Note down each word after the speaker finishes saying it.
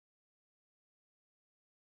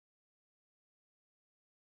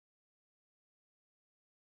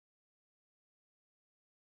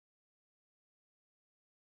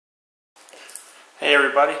Hey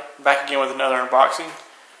everybody, back again with another unboxing.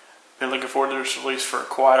 Been looking forward to this release for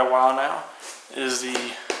quite a while now. It is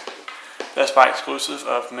the Best Buy exclusive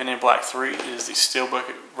of Men in Black 3. It is the Steelbook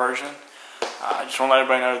version. I just want to let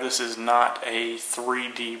everybody know this is not a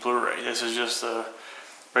 3D Blu-ray. This is just a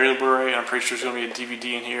regular Blu-ray, and I'm pretty sure there's going to be a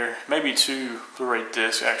DVD in here. Maybe 2 Blu-ray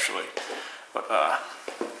discs actually. But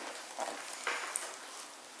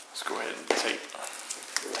let's go ahead and take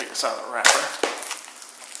this out of the wrapper.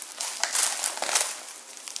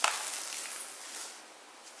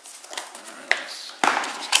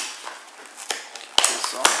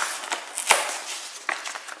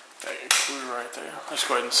 Right there. Let's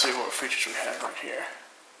go ahead and see what features we have right here.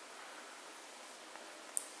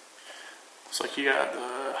 Looks like you got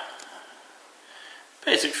the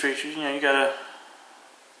basic features. You know, you got a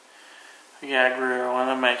gag reel and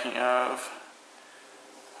a making of.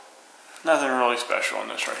 Nothing really special in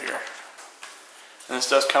this right here. And this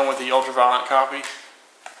does come with the ultraviolet copy.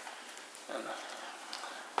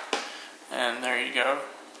 And there you go.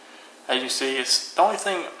 As you see, it's the only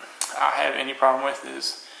thing I have any problem with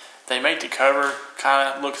is they make the cover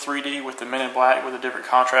kind of look 3D with the Men in Black with the different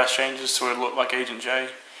contrast changes so it looked like Agent J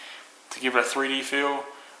to give it a 3D feel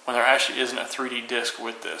when there actually isn't a 3D disc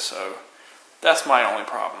with this. So that's my only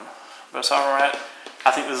problem. But aside from that,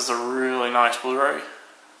 I think this is a really nice Blu-ray.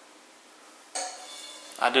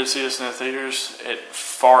 I did see this in the theaters. It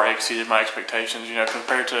far exceeded my expectations. You know,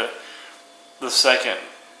 compared to the second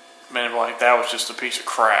Men in Black, that was just a piece of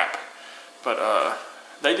crap. But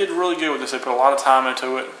they did really good with this. They put a lot of time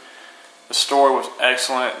into it. The story was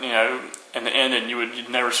excellent, you know, and the ending, you'd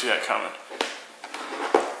never see that coming.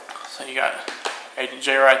 So you got Agent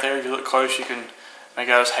J right there. If you look close, you can make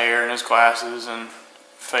out his hair and his glasses and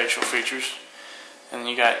facial features. And then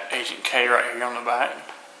you got Agent K right here on the back.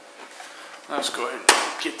 Let's go ahead and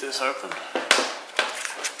get this open.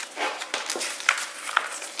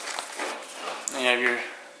 And you have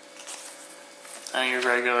your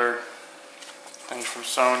regular things from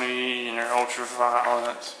Sony and your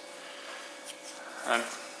ultraviolet. And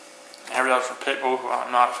advertised for Pitbull, who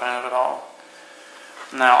I'm not a fan of at all.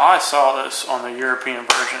 Now, I saw this on the European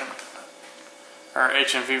version, or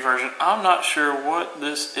HMV version. I'm not sure what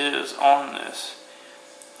this is on this.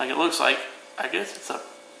 Like, it looks like, I guess it's a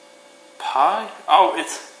pie? Oh,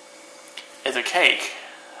 it's a cake.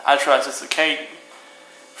 I tried it's a cake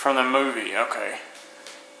from the movie. Okay.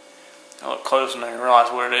 I look close and I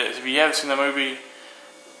realize what it is. If you haven't seen the movie,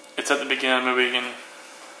 it's at the beginning of the movie and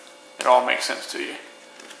it all makes sense to you.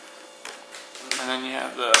 And then you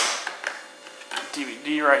have the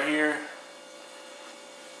DVD right here.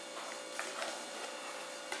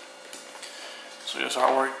 So this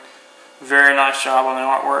artwork, very nice job on the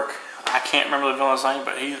artwork. I can't remember the villain's name,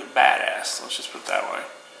 but he's a badass. Let's just put it that way.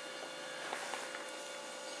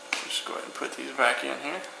 Just go ahead and put these back in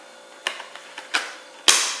here.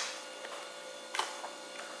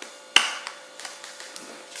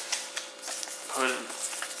 Put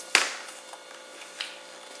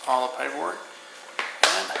all the paperwork,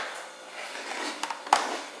 and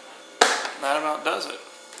that about does it.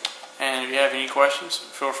 And if you have any questions,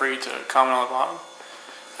 feel free to comment on the bottom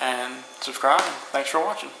and subscribe. Thanks for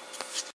watching.